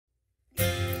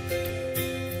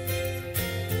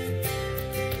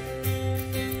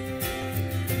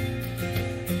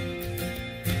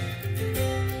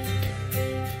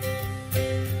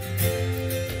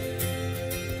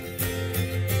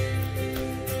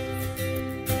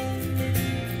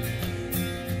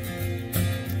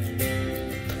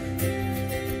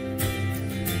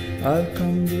I've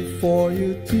come before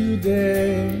you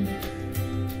today,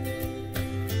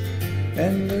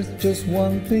 and there's just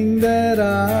one thing that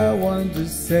I want to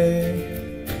say.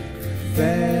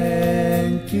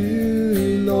 Thank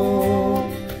you,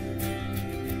 Lord.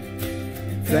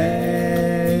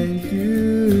 Thank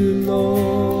you,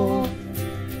 Lord,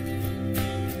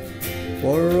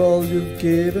 for all you've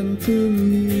given to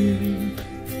me,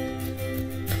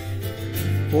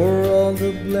 for all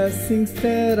the blessings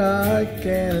that I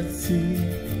cannot see.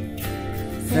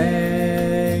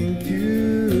 Thank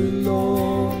you,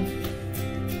 Lord.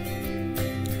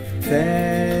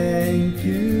 Thank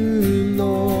you,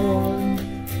 Lord.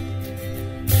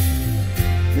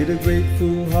 With a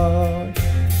grateful heart,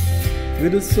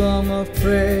 with a song of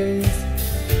praise,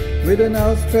 with an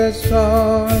outstretched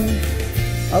arm,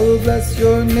 I will bless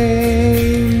your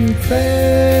name.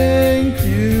 Thank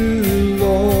you,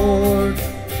 Lord.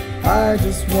 I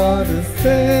just want to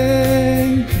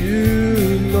thank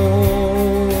you,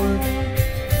 Lord.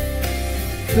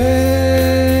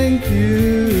 Thank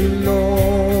you,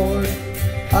 Lord.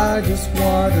 I just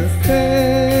want to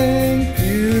thank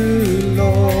you,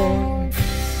 Lord.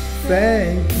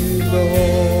 Thank you,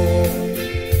 Lord.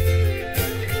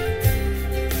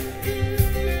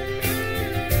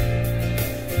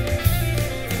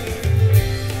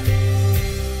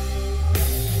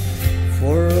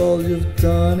 For all you've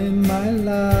done in my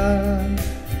life,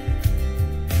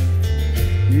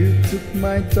 you took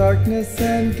my darkness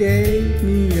and gave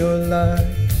me your light.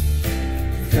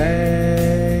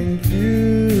 Thank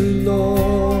you,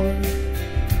 Lord.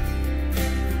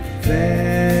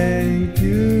 Thank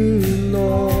you,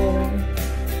 Lord.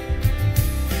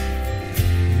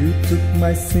 You took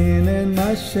my sin and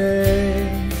my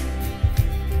shame.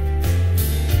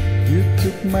 You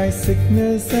took my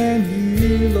sickness and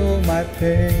healed all my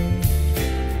pain.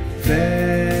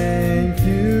 Thank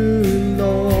you,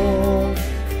 Lord.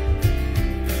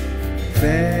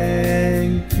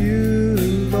 Thank you,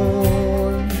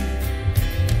 Lord.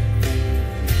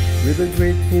 With a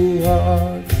grateful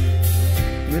heart,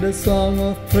 with a song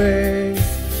of praise,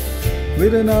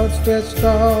 with an outstretched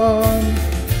arm,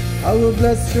 I will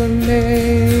bless your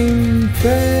name.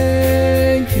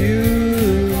 Thank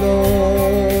you,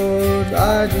 Lord.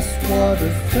 I just want to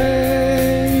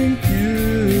thank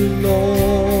you,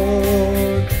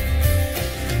 Lord.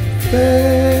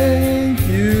 Thank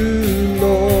you,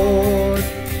 Lord.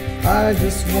 I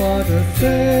just want to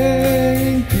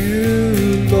thank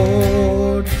you,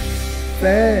 Lord.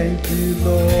 Thank you,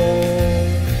 Lord.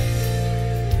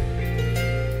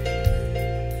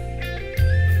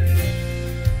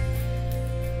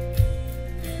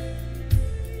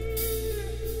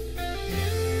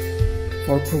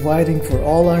 For providing for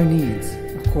all our needs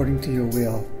according to your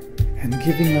will and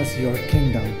giving us your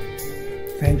kingdom.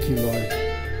 Thank you, Lord.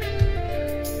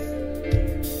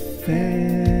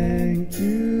 Thank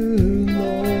you,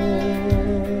 Lord.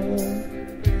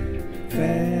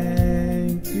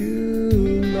 Thank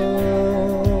you,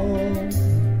 Lord,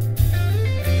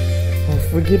 for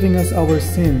forgiving us our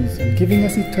sins and giving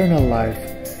us eternal life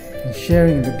and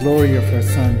sharing the glory of your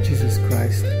Son, Jesus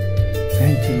Christ.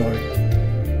 Thank you, Lord.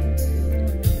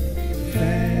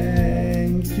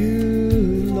 Thank you,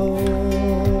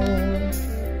 Lord.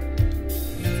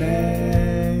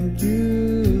 Thank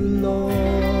you,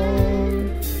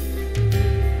 Lord.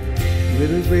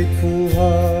 With a grateful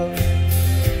heart,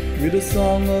 with a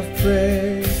song of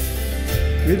praise,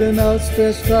 with an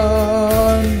outstretched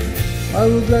arm, I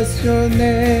will bless your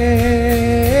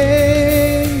name.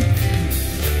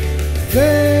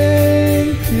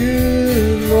 Thank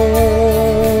you,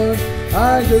 Lord.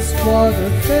 I just want to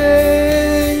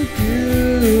thank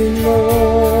you,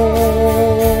 Lord.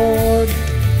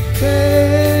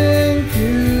 Thank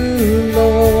you,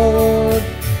 Lord.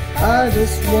 I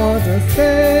just want to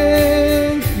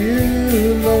thank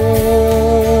you,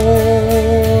 Lord.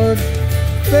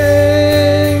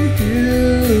 Thank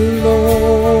you,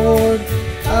 Lord.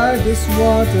 I just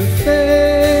want to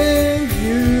thank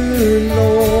you,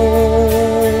 Lord.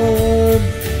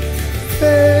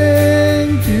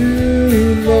 Thank you,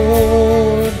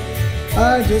 Lord.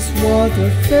 I just want to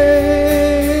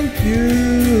thank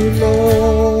you,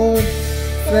 Lord.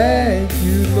 Thank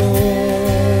you, Lord.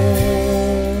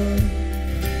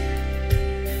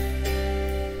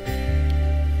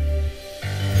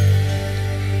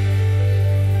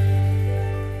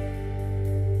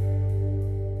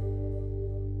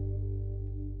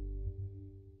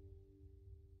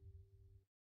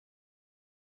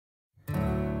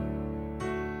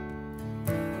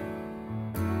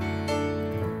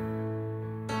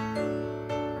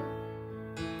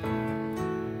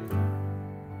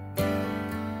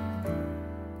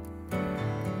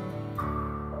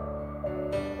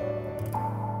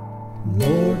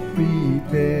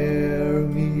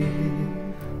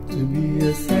 be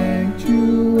a sanctuary,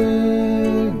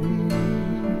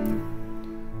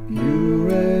 pure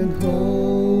and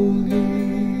holy,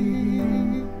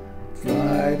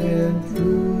 tried and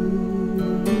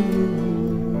true,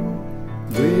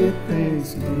 with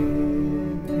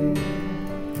thanksgiving.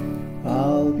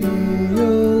 I'll be a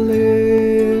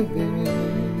living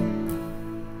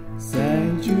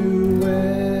sanctuary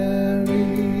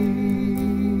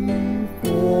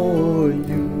for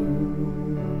you.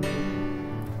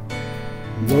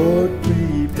 Lord,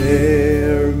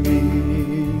 prepare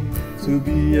me to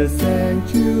be a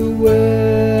sanctuary,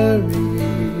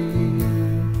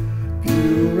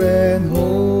 pure and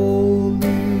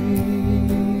holy,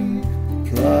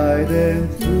 tried and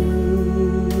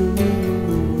true,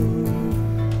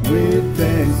 with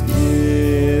thanksgiving.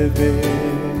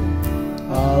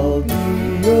 I'll be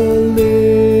a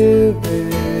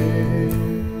living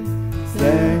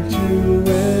sanctuary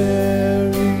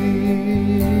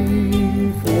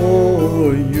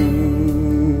for you.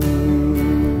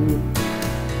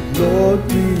 Lord,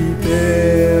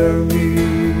 prepare me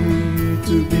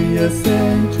to be a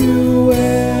sanctuary,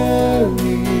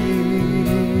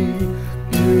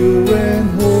 pure and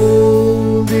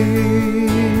holy,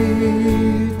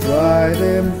 tried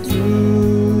and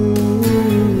true,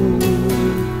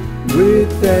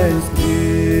 with thanksgiving.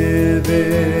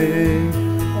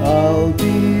 I'll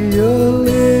be a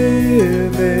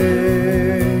living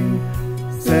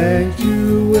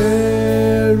sanctuary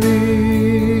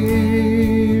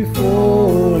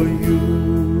for you.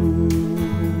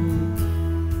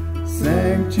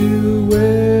 Sanctuary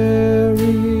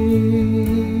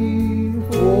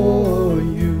for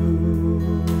you.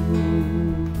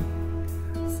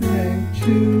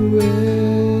 Sanctuary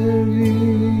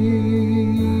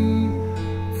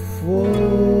for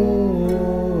you.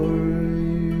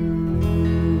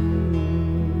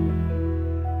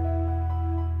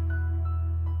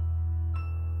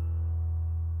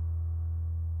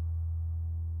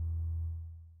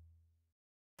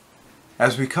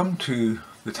 As we come to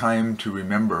the time to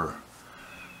remember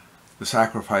the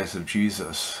sacrifice of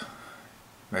Jesus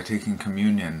by taking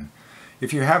communion,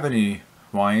 if you have any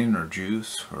wine or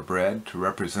juice or bread to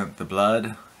represent the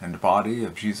blood and body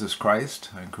of Jesus Christ,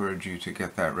 I encourage you to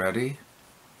get that ready.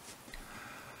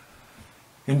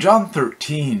 In John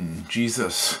 13,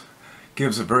 Jesus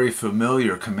gives a very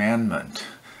familiar commandment,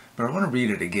 but I want to read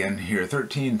it again here.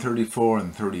 13, 34,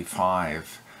 and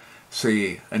 35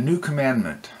 say, "A new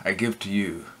commandment I give to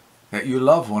you, that you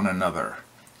love one another,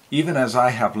 even as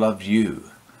I have loved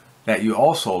you, that you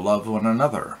also love one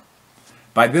another.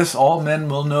 By this all men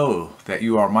will know that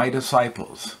you are my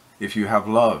disciples, if you have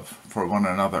love for one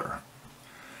another."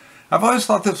 I've always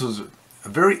thought this was a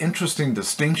very interesting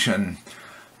distinction,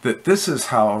 that this is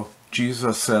how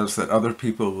Jesus says that other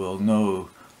people will know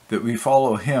that we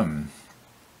follow him.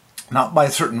 Not by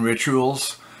certain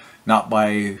rituals, not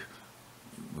by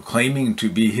claiming to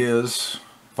be his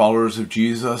followers of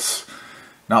Jesus,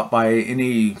 not by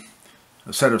any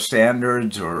set of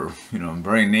standards or,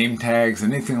 wearing name tags,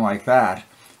 anything like that.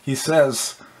 He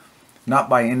says, not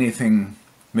by anything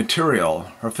material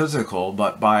or physical,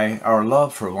 but by our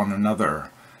love for one another.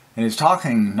 And he's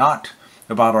talking not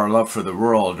about our love for the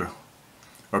world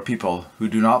or people who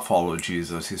do not follow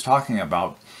Jesus. He's talking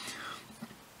about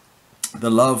the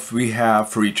love we have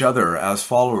for each other as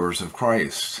followers of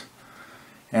Christ.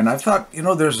 And I thought,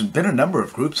 there's been a number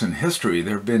of groups in history.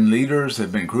 There have been leaders, there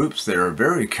have been groups that are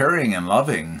very caring and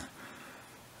loving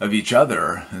of each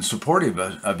other and supportive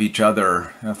of each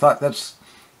other. And I thought,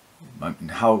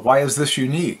 why is this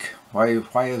unique? Why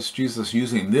is Jesus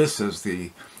using this as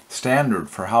the standard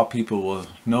for how people will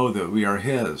know that we are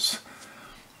his?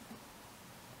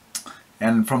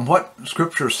 And from what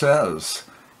Scripture says,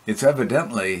 it's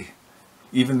evidently,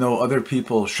 even though other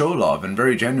people show love and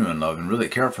very genuine love and really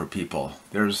care for people,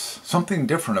 there's something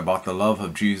different about the love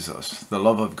of Jesus, the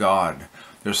love of God.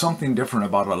 There's something different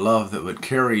about a love that would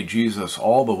carry Jesus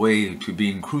all the way to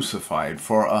being crucified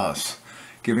for us,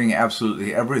 giving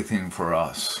absolutely everything for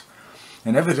us.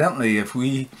 And evidently, if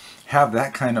we have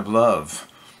that kind of love,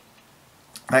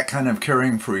 that kind of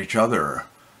caring for each other,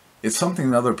 it's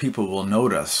something that other people will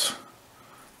notice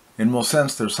and will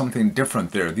sense there's something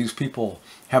different there. These people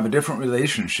have a different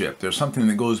relationship. There's something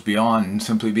that goes beyond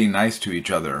simply being nice to each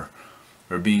other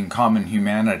or being common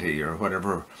humanity or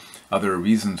whatever other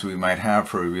reasons we might have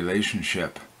for a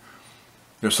relationship.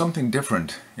 There's something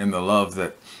different in the love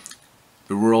that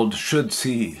the world should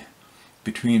see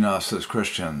between us as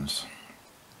Christians.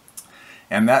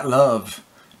 And that love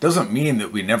doesn't mean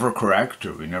that we never correct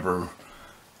or we never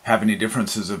have any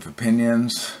differences of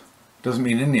opinions. Doesn't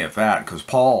mean any of that, because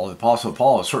Paul, the Apostle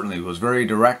Paul, certainly was very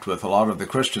direct with a lot of the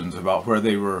Christians about where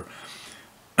they were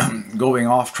going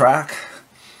off track.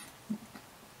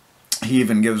 He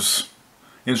even gives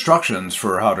instructions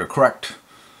for how to correct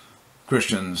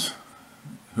Christians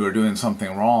who are doing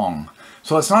something wrong.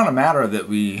 So it's not a matter that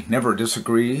we never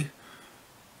disagree,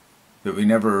 that we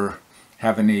never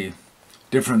have any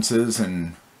differences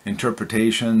in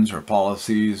interpretations or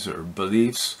policies or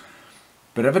beliefs.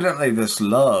 But evidently this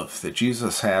love that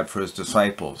Jesus had for his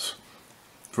disciples,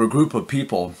 for a group of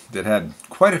people that had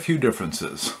quite a few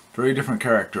differences, very different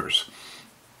characters,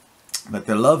 but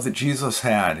the love that Jesus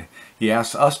had, he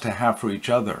asked us to have for each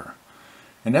other.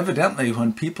 And evidently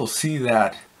when people see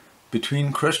that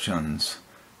between Christians,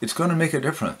 it's going to make a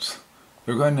difference.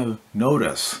 They're going to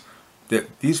notice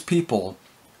that these people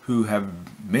who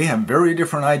may have very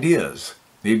different ideas,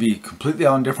 may be completely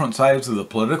on different sides of the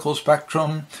political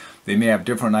spectrum, they may have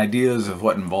different ideas of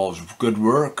what involves good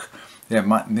work, they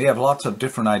have lots of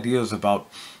different ideas about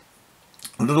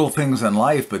little things in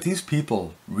life, but these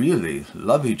people really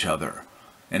love each other.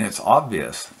 And it's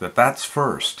obvious that that's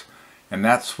first, and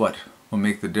that's what will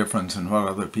make the difference in what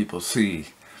other people see.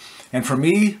 And for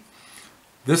me,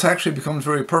 this actually becomes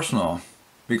very personal,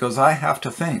 because I have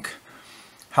to think,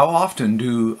 how often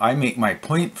do I make my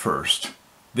point first,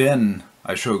 then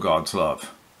I show God's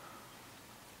love?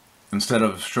 Instead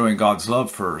of showing God's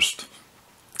love first,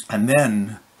 and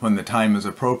then when the time is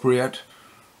appropriate,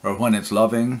 or when it's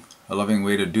loving, a loving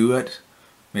way to do it,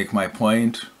 make my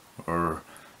point, or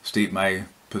state my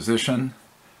position,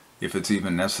 if it's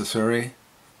even necessary.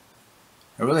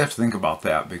 I really have to think about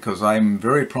that, because I'm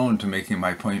very prone to making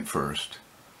my point first.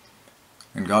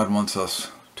 And God wants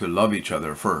us to love each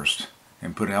other first,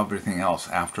 and put everything else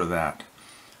after that.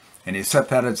 And he set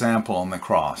that example on the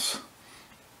cross,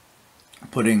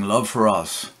 putting love for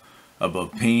us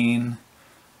above pain,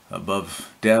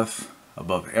 above death,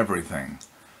 above everything,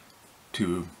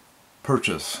 to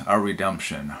purchase our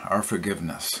redemption, our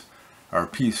forgiveness, our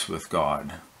peace with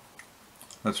God.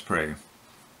 Let's pray.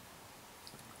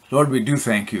 Lord, we do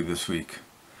thank you this week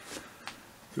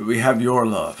that we have your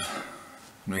love,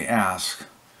 and we ask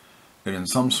that in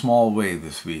some small way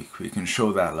this week we can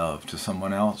show that love to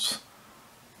someone else,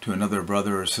 to another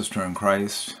brother or sister in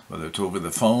Christ, whether it's over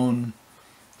the phone,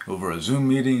 over a Zoom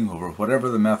meeting, over whatever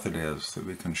the method is, that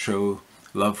we can show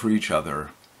love for each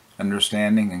other,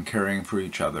 understanding and caring for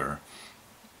each other,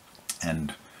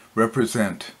 and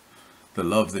represent the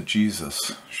love that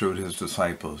Jesus showed his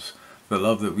disciples, the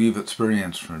love that we've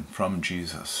experienced from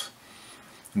Jesus.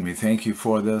 And we thank you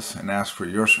for this and ask for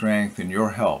your strength and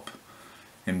your help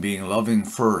in being loving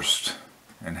first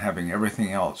and having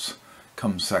everything else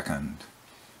come second.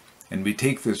 And we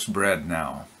take this bread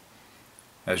now,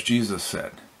 as Jesus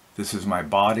said, "This is my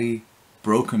body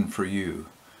broken for you.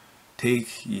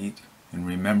 Take, eat in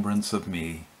remembrance of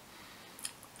me."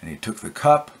 And he took the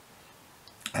cup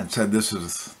and said, "This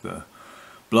is the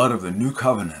blood of the new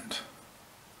covenant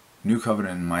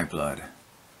in my blood,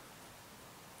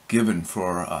 given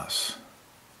for us."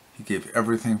 He gave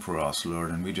everything for us,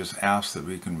 Lord, and we just ask that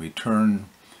we can return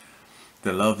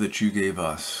the love that you gave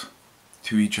us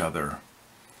to each other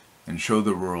and show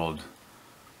the world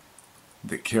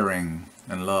that caring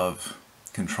and love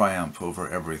can triumph over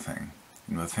everything.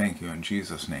 And we'll thank you in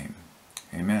Jesus' name.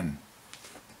 Amen.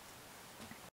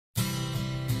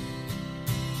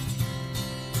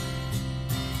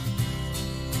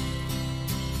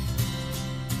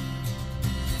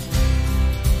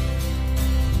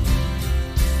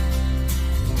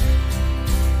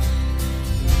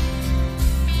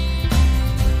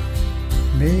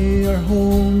 May our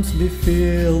homes be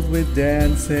filled with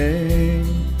dancing.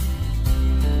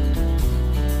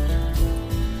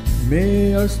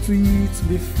 May our streets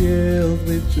be filled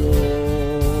with joy.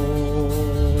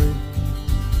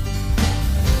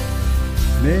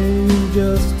 May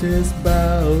justice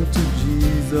bow to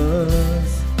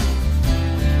Jesus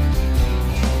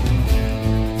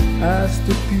as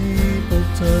the people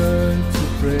turn to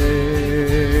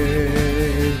pray.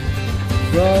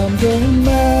 From the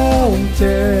mountain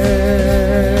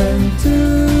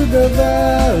to the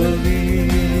valley,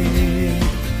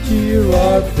 hear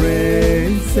our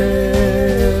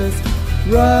praises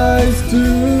rise to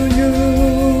you.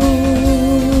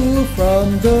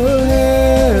 From the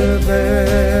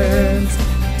heavens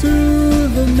to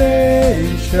the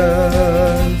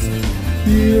nations,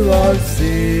 hear our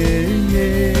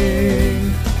singing,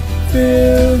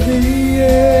 fill the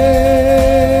air.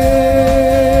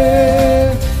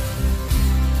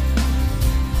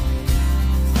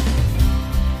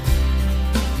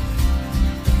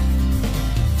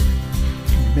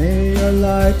 May a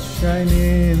light shine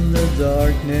in the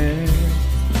darkness.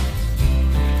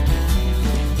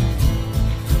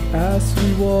 As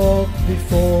we walk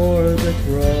before the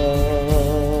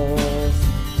cross,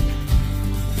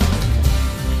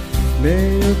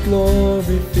 may your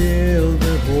glory fill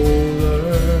the whole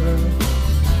earth.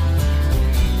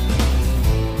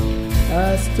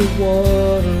 As the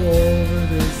water over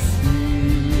the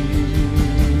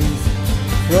seas,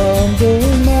 from the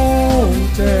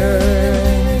mountain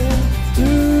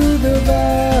to the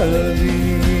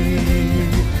valley,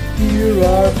 hear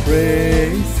our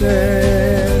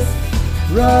praises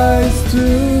rise to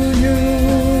you.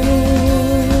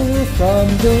 From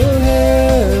the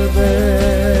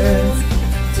heavens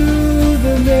to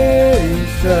the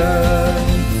nations,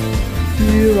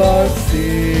 hear our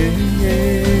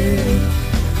singing,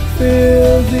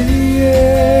 fill the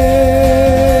air.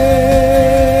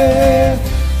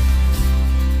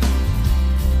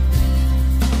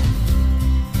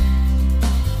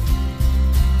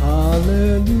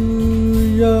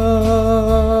 Hallelujah,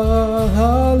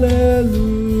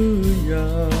 hallelujah,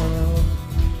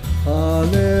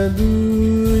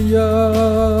 hallelujah,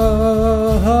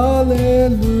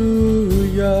 hallelujah,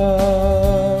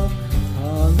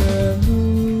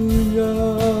 hallelujah,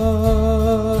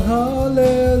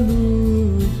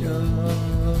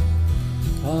 hallelujah,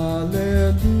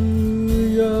 hallelujah,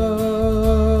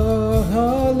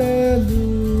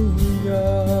 hallelujah,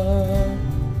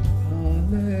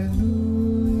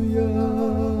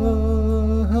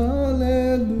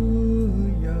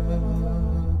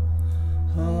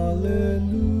 hallelujah, hallelujah,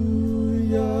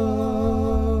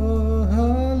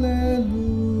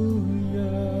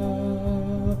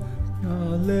 hallelujah,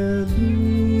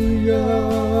 hallelujah,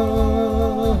 hallelujah,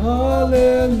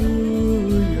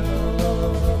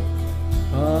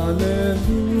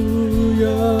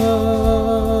 hallelujah,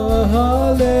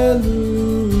 hallelujah,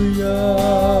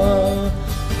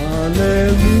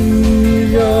 hallelujah,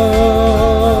 hallelujah,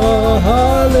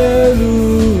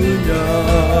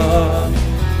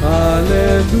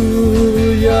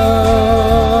 hallelujah,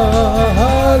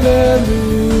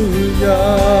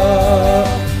 hallelujah.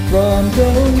 From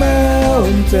the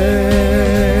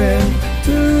mountain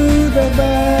to the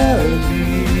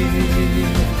valley,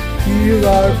 hear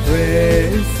our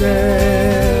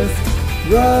praises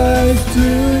rise to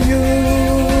you.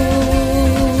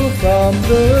 From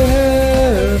the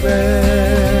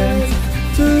heavens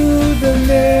to the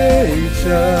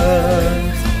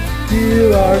nations,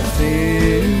 hear our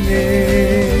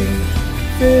singing,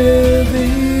 fill the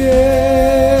air.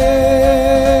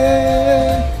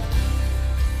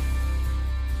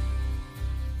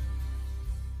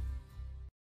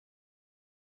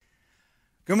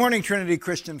 Good morning, Trinity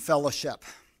Christian Fellowship.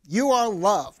 You are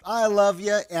loved. I love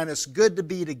you, and it's good to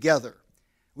be together.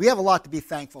 We have a lot to be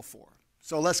thankful for,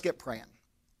 so let's get praying.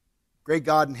 Great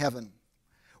God in heaven,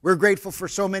 we're grateful for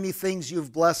so many things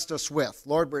you've blessed us with.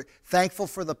 Lord, we're thankful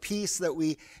for the peace that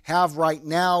we have right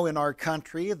now in our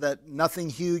country, that nothing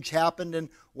huge happened in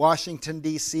Washington,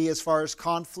 D.C. as far as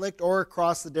conflict or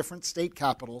across the different state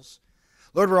capitals.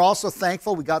 Lord, we're also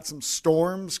thankful we got some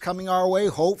storms coming our way.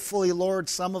 Hopefully, Lord,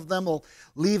 some of them will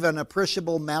leave an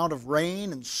appreciable amount of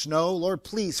rain and snow. Lord,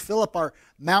 please fill up our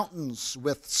mountains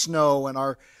with snow and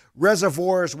our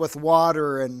reservoirs with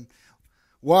water, and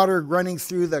water running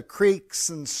through the creeks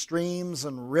and streams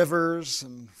and rivers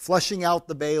and flushing out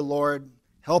the bay, Lord.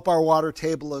 Help our water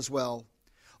table as well.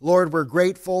 Lord, we're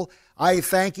grateful. I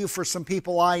thank you for some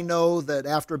people I know that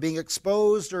after being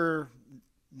exposed are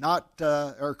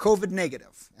COVID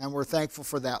negative, and we're thankful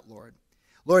for that, Lord.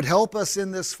 Lord, help us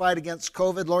in this fight against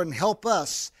COVID, Lord, and help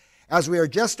us as we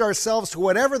adjust ourselves to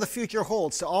whatever the future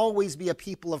holds to always be a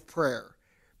people of prayer,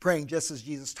 praying just as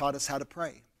Jesus taught us how to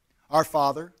pray. Our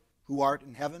Father, who art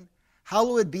in heaven,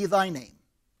 hallowed be thy name.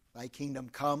 Thy kingdom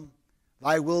come,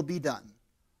 thy will be done,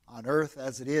 on earth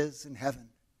as it is in heaven.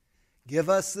 Give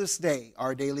us this day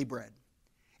our daily bread,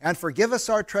 and forgive us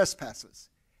our trespasses,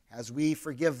 as we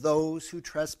forgive those who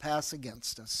trespass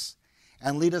against us.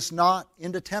 And lead us not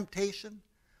into temptation,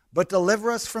 but deliver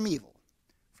us from evil.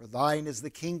 For thine is the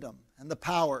kingdom, and the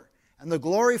power, and the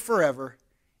glory forever.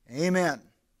 Amen.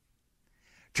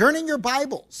 Turning your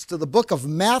Bibles to the book of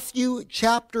Matthew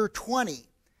chapter 20.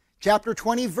 Chapter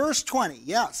 20, verse 20.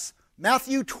 Yes,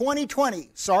 Matthew 20:20.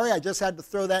 Sorry, I just had to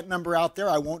throw that number out there.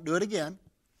 I won't do it again.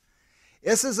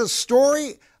 This is a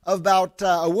story about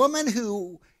a woman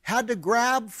who had to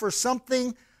grab for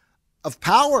something of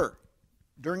power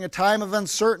during a time of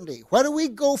uncertainty. What do we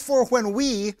go for when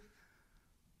we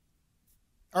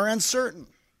are uncertain?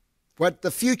 What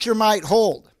the future might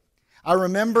hold. I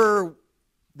remember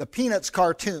the Peanuts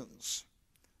cartoons.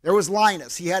 There was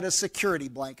Linus. He had his security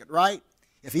blanket, right?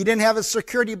 If he didn't have his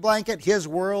security blanket, his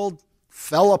world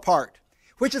fell apart.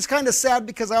 Which is kind of sad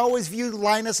because I always viewed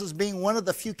Linus as being one of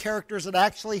the few characters that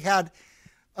actually had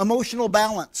emotional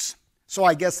balance. So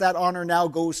I guess that honor now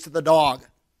goes to the dog.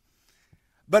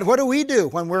 But what do we do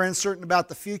when we're uncertain about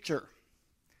the future?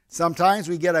 Sometimes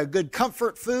we get a good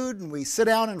comfort food and we sit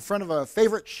down in front of a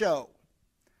favorite show.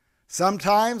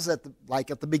 Sometimes,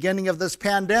 like at the beginning of this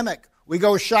pandemic, we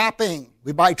go shopping.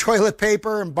 We buy toilet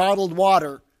paper and bottled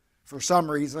water for some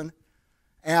reason,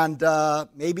 and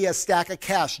maybe a stack of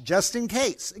cash just in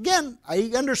case. Again,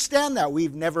 I understand that.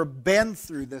 We've never been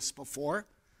through this before.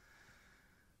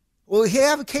 Well, we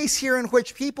have a case here in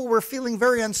which people were feeling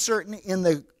very uncertain in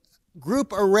the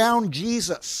group around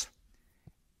Jesus.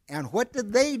 And what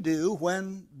did they do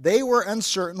when they were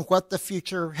uncertain what the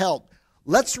future held?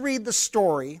 Let's read the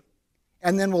story,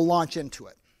 and then we'll launch into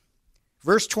it.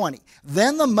 Verse 20,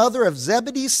 then the mother of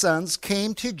Zebedee's sons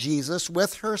came to Jesus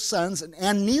with her sons,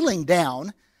 and kneeling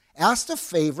down, asked a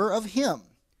favor of him.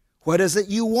 What is it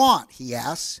you want? He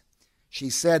asked. She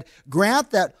said, grant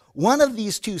that one of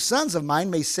these two sons of mine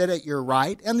may sit at your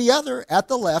right and the other at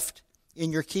the left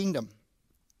in your kingdom.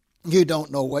 You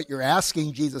don't know what you're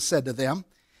asking, Jesus said to them.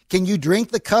 Can you drink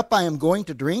the cup I am going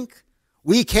to drink?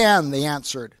 We can, they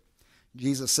answered.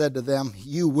 Jesus said to them,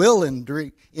 you will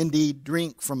indeed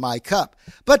drink from my cup,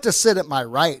 but to sit at my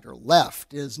right or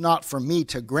left is not for me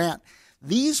to grant.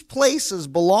 These places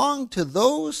belong to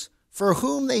those for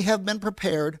whom they have been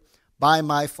prepared by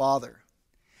my Father.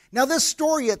 Now this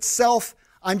story itself,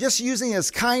 I'm just using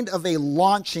as kind of a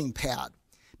launching pad,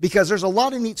 because there's a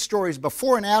lot of neat stories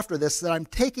before and after this that I'm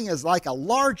taking as like a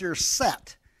larger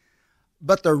set.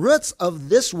 But the roots of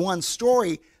this one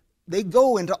story, they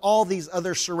go into all these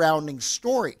other surrounding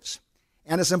stories.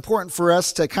 And it's important for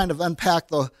us to kind of unpack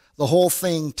the whole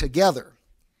thing together.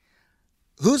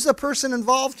 Who's the person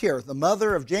involved here? The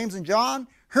mother of James and John?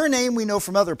 Her name we know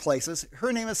from other places.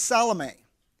 Her name is Salome,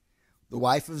 the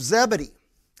wife of Zebedee.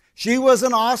 She was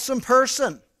an awesome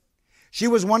person. She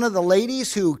was one of the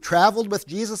ladies who traveled with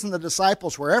Jesus and the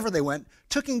disciples wherever they went,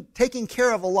 taking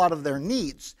care of a lot of their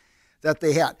needs that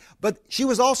they had. But she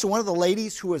was also one of the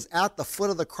ladies who was at the foot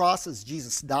of the cross as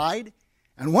Jesus died,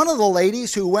 and one of the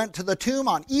ladies who went to the tomb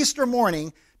on Easter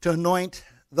morning to anoint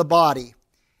the body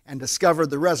and discovered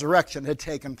the resurrection had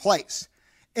taken place.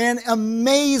 An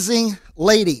amazing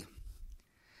lady.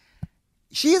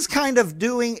 She is kind of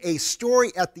doing a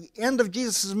story at the end of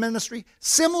Jesus' ministry,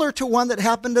 similar to one that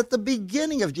happened at the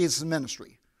beginning of Jesus'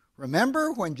 ministry.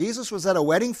 Remember when Jesus was at a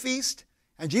wedding feast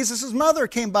and Jesus' mother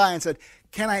came by and said,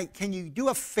 Can you do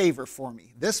a favor for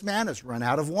me? This man has run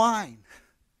out of wine.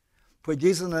 Put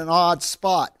Jesus in an odd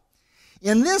spot.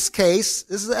 In this case,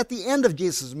 this is at the end of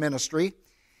Jesus' ministry,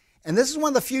 and this is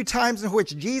one of the few times in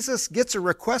which Jesus gets a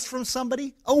request from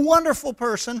somebody, a wonderful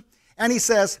person, and he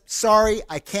says, sorry,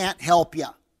 I can't help you.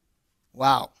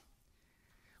 Wow.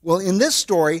 Well, in this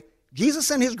story,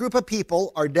 Jesus and his group of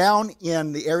people are down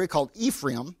in the area called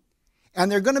Ephraim,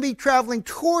 and they're going to be traveling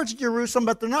towards Jerusalem,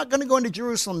 but they're not going to go into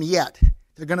Jerusalem yet.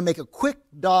 They're going to make a quick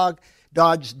dodge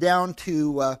down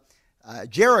to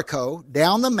Jericho,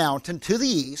 down the mountain to the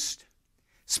east,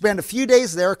 spend a few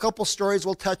days there, a couple stories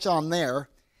we'll touch on there,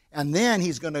 and then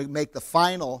he's going to make the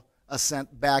final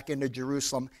ascent back into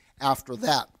Jerusalem after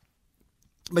that.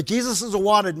 But Jesus is a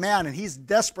wanted man, and he's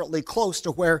desperately close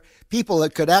to where people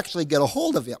that could actually get a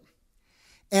hold of him.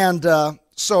 And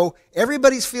so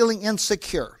everybody's feeling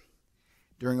insecure.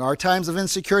 During our times of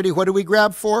insecurity, what do we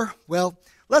grab for? Well,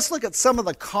 let's look at some of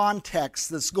the context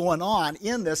that's going on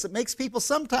in this that makes people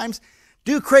sometimes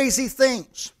do crazy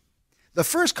things. The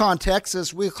first context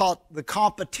is we call it the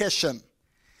competition.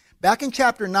 Back in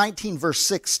chapter 19, verse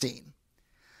 16,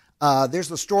 there's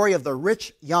the story of the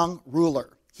rich young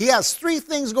ruler. He has three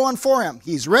things going for him.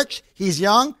 He's rich, he's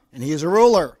young, and he's a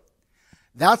ruler.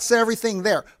 That's everything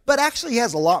there. But actually he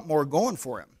has a lot more going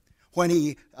for him. When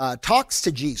he talks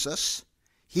to Jesus,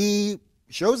 he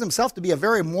shows himself to be a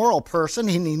very moral person,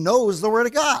 and he knows the Word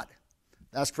of God.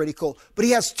 That's pretty cool. But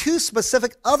he has two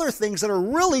specific other things that are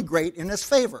really great in his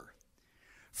favor.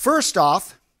 First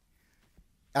off,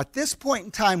 at this point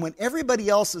in time when everybody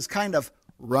else is kind of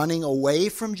running away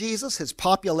from Jesus, his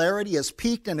popularity has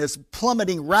peaked and is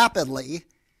plummeting rapidly,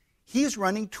 he's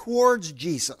running towards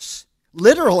Jesus.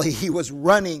 Literally, he was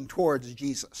running towards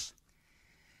Jesus.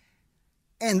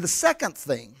 And the second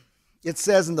thing, it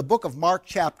says in the book of Mark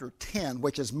chapter 10,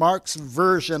 which is Mark's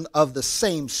version of the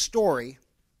same story,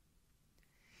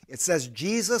 it says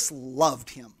Jesus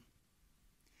loved him.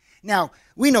 Now,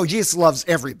 we know Jesus loves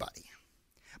everybody.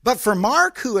 But for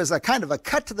Mark, who is a kind of a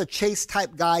cut-to-the-chase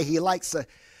type guy, he likes to,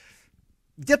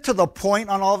 get to the point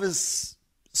on all of his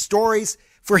stories,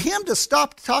 for him to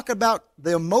stop talking about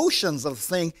the emotions of the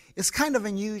thing is kind of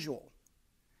unusual.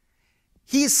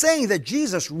 He's saying that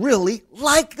Jesus really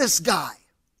liked this guy.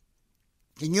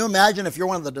 Can you imagine if you're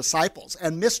one of the disciples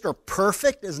and Mr.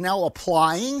 Perfect is now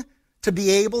applying to be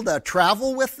able to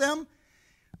travel with them?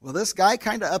 Well, this guy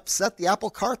kind of upset the apple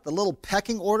cart, the little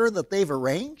pecking order that they've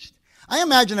arranged. I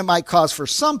imagine it might cause for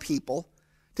some people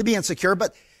to be insecure,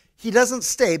 but he doesn't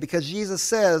stay because Jesus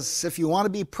says, if you want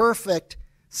to be perfect,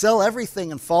 sell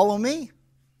everything and follow me.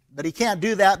 But he can't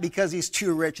do that because he's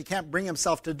too rich. He can't bring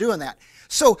himself to doing that.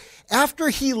 So after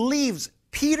he leaves,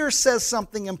 Peter says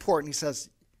something important. He says,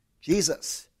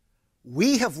 Jesus,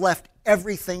 we have left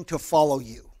everything to follow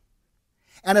you.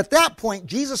 And at that point,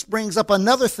 Jesus brings up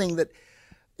another thing that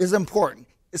is important.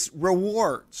 It's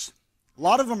rewards. A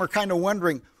lot of them are kind of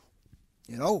wondering,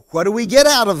 what do we get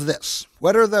out of this?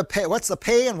 What's the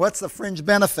pay and what's the fringe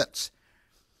benefits?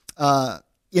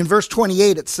 In verse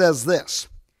 28, it says this,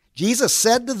 Jesus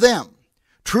said to them,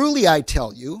 truly I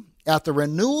tell you, at the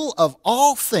renewal of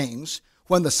all things,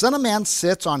 when the Son of Man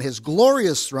sits on his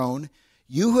glorious throne,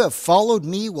 you who have followed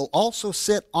me will also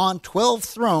sit on 12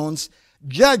 thrones,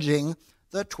 judging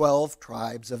the 12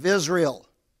 tribes of Israel.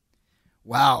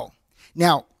 Wow.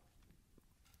 Now,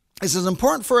 this is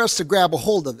important for us to grab a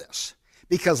hold of this,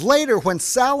 because later when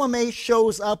Salome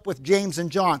shows up with James and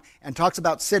John and talks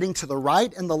about sitting to the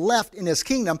right and the left in his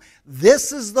kingdom,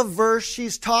 this is the verse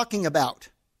she's talking about.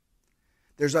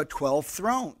 There's 12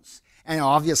 thrones. And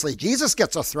obviously Jesus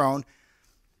gets a throne.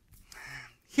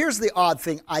 Here's the odd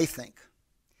thing, I think.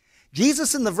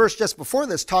 Jesus in the verse just before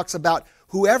this talks about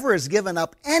whoever has given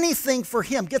up anything for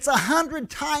him gets 100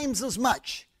 times as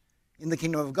much in the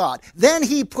kingdom of God. Then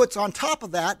he puts on top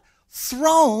of that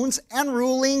thrones and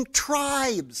ruling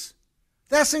tribes.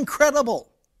 That's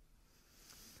incredible.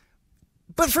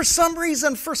 But for some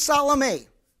reason, for Salome,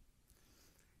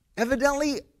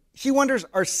 evidently she wonders,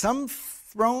 are some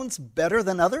thrones better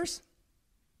than others?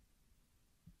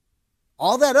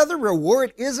 All that other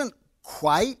reward isn't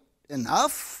quite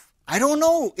enough? I don't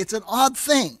know. It's an odd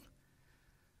thing.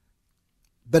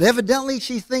 But evidently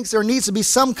she thinks there needs to be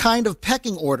some kind of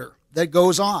pecking order that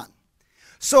goes on.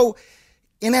 So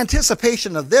in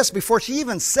anticipation of this, before she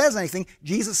even says anything,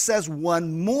 Jesus says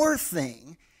one more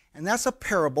thing, and that's a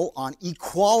parable on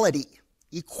equality.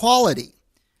 Equality.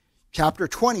 Chapter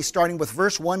 20, starting with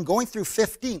verse 1, going through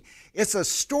 15. It's a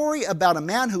story about a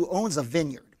man who owns a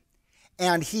vineyard,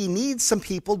 and he needs some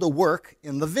people to work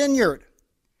in the vineyard.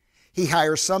 He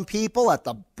hires some people at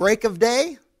the break of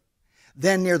day,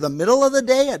 then near the middle of the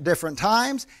day at different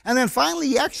times, and then finally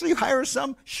he actually hires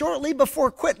some shortly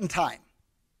before quitting time.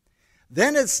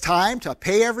 Then it's time to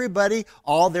pay everybody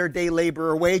all their day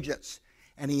laborer wages.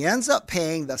 And he ends up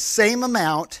paying the same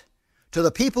amount to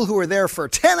the people who were there for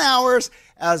 10 hours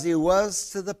as he was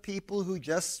to the people who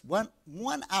just went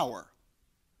 1 hour.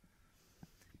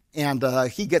 And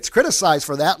he gets criticized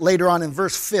for that. Later on in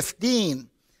verse 15,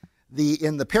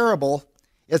 in the parable,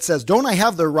 it says, don't I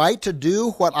have the right to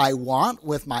do what I want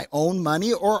with my own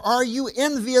money, or are you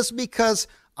envious because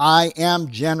I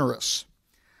am generous?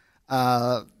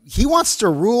 He wants to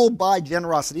rule by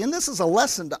generosity. And this is a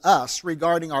lesson to us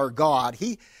regarding our God.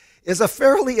 He is a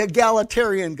fairly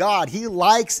egalitarian God. He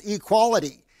likes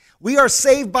equality. We are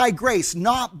saved by grace,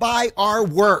 not by our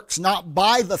works, not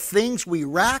by the things we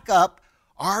rack up.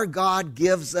 Our God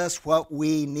gives us what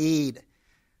we need.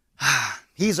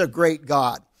 He's a great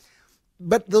God.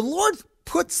 But the Lord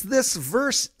puts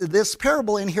this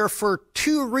parable in here for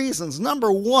two reasons.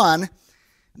 Number one,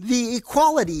 the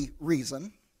equality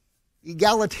reason.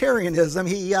 Egalitarianism.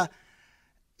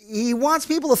 He wants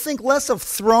people to think less of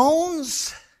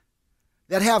thrones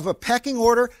that have a pecking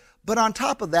order, but on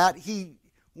top of that, he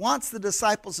wants the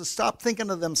disciples to stop thinking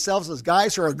of themselves as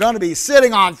guys who are going to be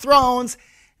sitting on thrones,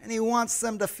 and he wants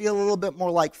them to feel a little bit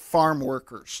more like farm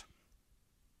workers.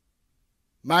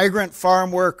 Migrant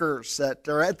farm workers that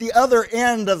are at the other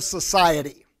end of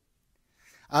society.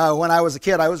 When I was a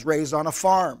kid, I was raised on a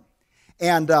farm.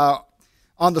 And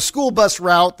on the school bus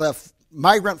route, the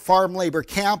migrant farm labor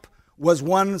camp was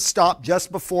one stop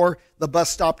just before the bus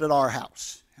stopped at our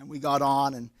house. And we got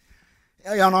on, and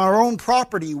on our own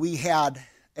property, we had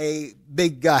a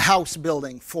big house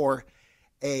building for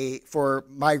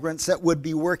migrants that would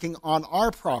be working on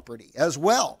our property as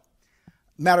well.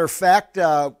 Matter of fact,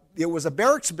 it was a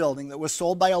barracks building that was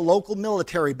sold by a local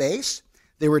military base.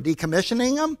 They were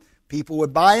decommissioning them. People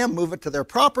would buy them, move it to their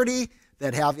property.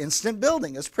 They'd have instant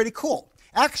building. It's pretty cool.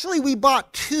 Actually, we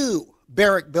bought 2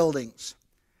 barrack buildings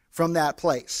from that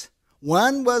place.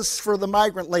 One was for the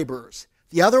migrant laborers.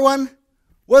 The other one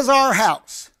was our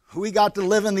house. We got to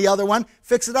live in the other one,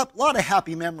 fix it up. A lot of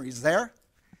happy memories there.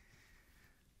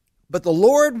 But the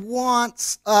Lord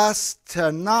wants us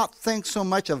to not think so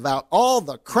much about all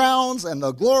the crowns and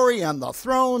the glory and the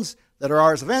thrones that are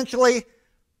ours eventually,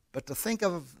 but to think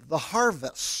of the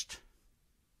harvest,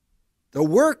 the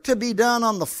work to be done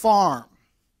on the farm.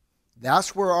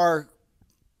 That's where our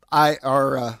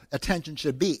attention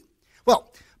should be.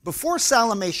 Well, before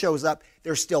Salome shows up,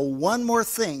 there's still one more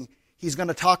thing he's going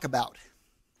to talk about.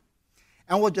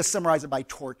 And we'll just summarize it by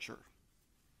torture.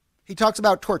 He talks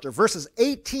about torture. Verses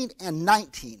 18 and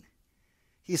 19,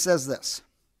 he says this: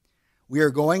 "We are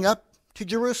going up to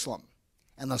Jerusalem,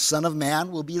 and the Son of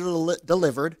Man will be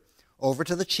delivered over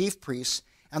to the chief priests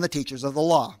and the teachers of the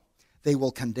law. They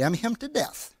will condemn him to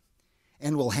death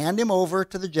and will hand him over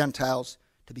to the Gentiles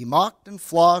to be mocked and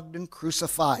flogged and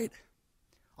crucified.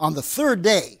 On the third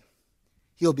day,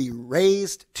 he'll be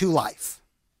raised to life."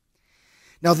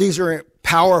 Now, these are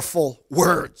powerful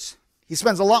words. He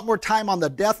spends a lot more time on the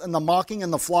death and the mocking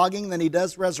and the flogging than he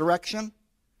does resurrection,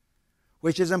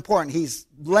 which is important. He's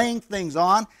laying things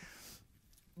on.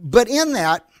 But in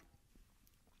that,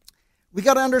 we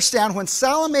got to understand when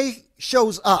Salome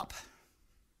shows up,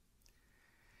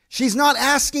 she's not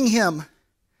asking him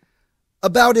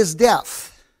about his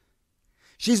death.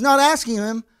 She's not asking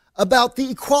him about the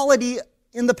equality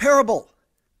in the parable.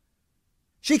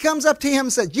 She comes up to him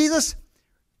and says, "Jesus,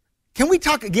 can we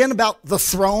talk again about the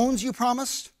thrones you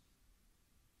promised?"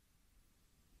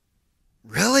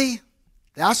 Really?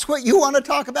 That's what you want to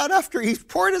talk about after he's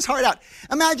poured his heart out?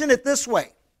 Imagine it this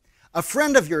way. A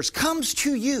friend of yours comes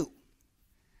to you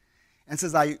and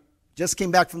says, "I just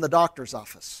came back from the doctor's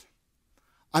office.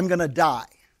 I'm going to die.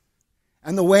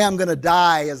 And the way I'm going to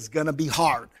die is going to be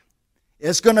hard.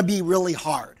 It's going to be really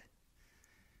hard."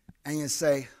 And you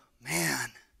say,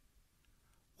 "Man,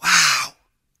 wow.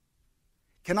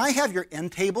 Can I have your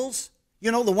end tables?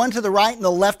 You know, the one to the right and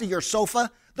the left of your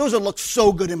sofa? Those would look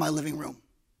so good in my living room."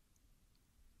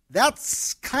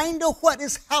 That's kind of what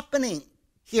is happening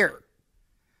here.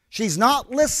 She's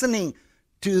not listening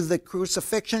to the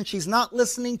crucifixion. She's not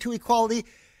listening to equality.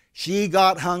 She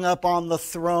got hung up on the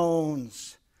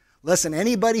thrones. Listen,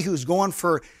 anybody who's going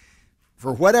for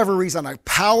whatever reason, a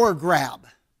power grab,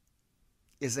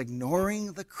 is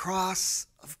ignoring the cross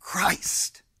of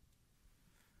Christ.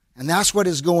 And that's what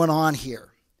is going on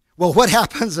here. Well, what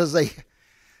happens as a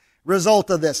result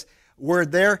of this?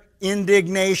 Word there,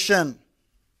 indignation.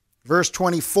 Verse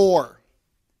 24.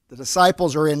 The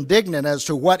disciples are indignant as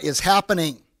to what is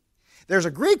happening. There's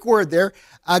a Greek word there,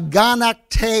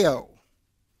 aganakteo.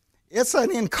 It's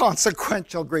an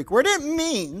inconsequential Greek word. It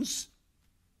means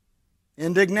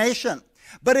indignation.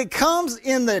 But it comes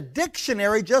in the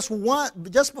dictionary just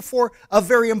before a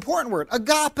very important word,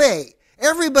 agape.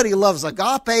 Everybody loves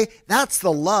agape. That's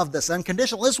the love that's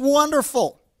unconditional. It's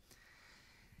wonderful.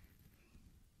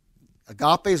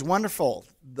 Agape is wonderful.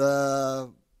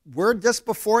 The word just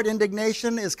before it,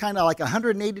 indignation, is kind of like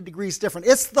 180 degrees different.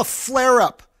 It's the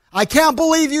flare-up. I can't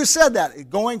believe you said that.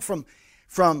 Going from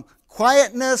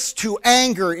quietness to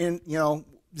anger in,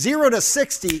 0 to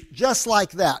 60, just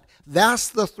like that. That's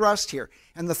the thrust here.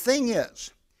 And the thing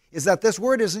is that this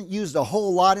word isn't used a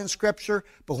whole lot in Scripture,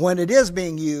 but when it is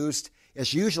being used,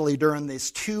 it's usually during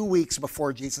these 2 weeks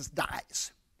before Jesus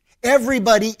dies.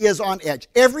 Everybody is on edge.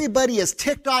 Everybody is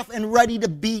ticked off and ready to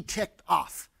be ticked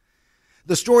off.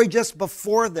 The story just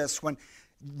before this, when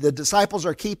the disciples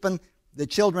are keeping the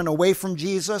children away from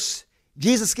Jesus,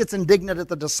 Jesus gets indignant at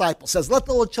the disciples, says, "Let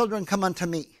the little children come unto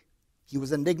me." He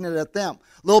was indignant at them.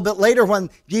 A little bit later, when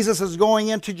Jesus is going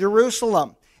into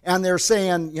Jerusalem, and they're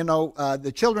saying,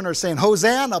 the children are saying,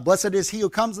 "Hosanna, blessed is he who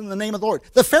comes in the name of the Lord."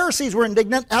 The Pharisees were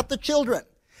indignant at the children.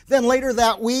 Then later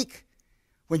that week,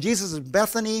 when Jesus is in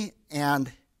Bethany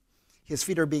and his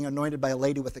feet are being anointed by a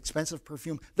lady with expensive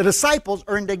perfume, the disciples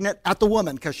are indignant at the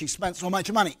woman because she spent so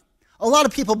much money. A lot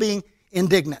of people being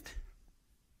indignant.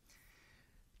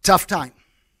 Tough time.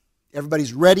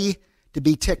 Everybody's ready to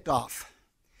be ticked off.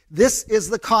 This is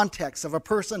the context of a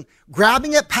person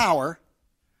grabbing at power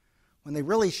when they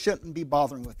really shouldn't be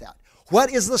bothering with that.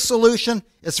 What is the solution?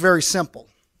 It's very simple.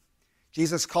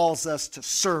 Jesus calls us to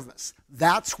service.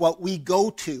 That's what we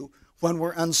go to when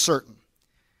we're uncertain.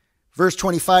 Verse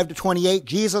 25 to 28,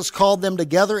 Jesus called them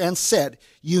together and said,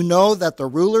 "You know that the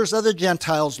rulers of the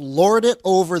Gentiles lord it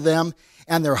over them,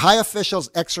 and their high officials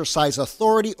exercise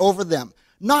authority over them.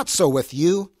 Not so with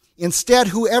you. Instead,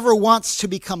 whoever wants to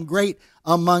become great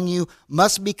among you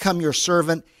must become your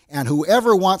servant, and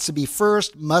whoever wants to be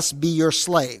first must be your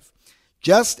slave.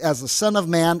 Just as the Son of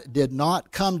Man did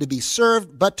not come to be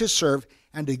served, but to serve,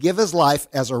 and to give his life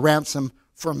as a ransom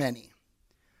for many."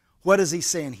 What is he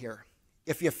saying here?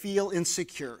 if you feel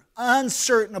insecure,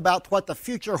 uncertain about what the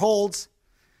future holds,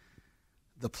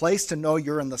 the place to know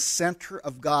you're in the center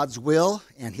of God's will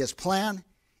and His plan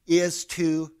is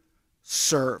to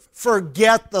serve.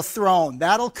 Forget the throne.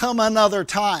 That'll come another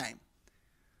time.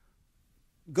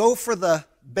 Go for the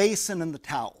basin and the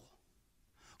towel.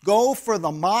 Go for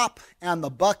the mop and the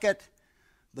bucket,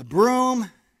 the broom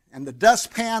and the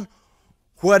dustpan,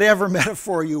 whatever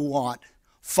metaphor you want.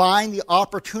 Find the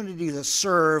opportunity to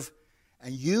serve,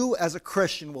 and you as a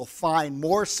Christian will find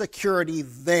more security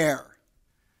there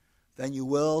than you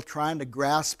will trying to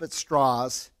grasp at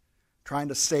straws, trying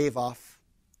to save off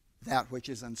that which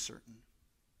is uncertain.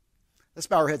 Let's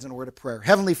bow our heads in a word of prayer.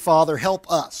 Heavenly Father,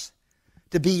 help us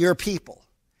to be your people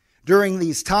during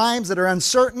these times that are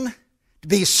uncertain, to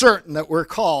be certain that we're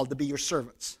called to be your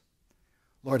servants.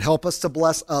 Lord, help us to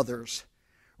bless others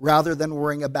rather than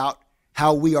worrying about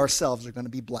how we ourselves are going to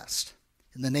be blessed.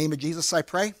 In the name of Jesus I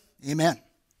pray, amen.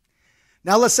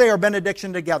 Now let's say our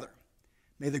benediction together.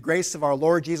 May the grace of our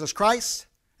Lord Jesus Christ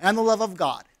and the love of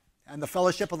God and the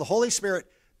fellowship of the Holy Spirit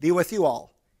be with you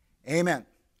all. Amen.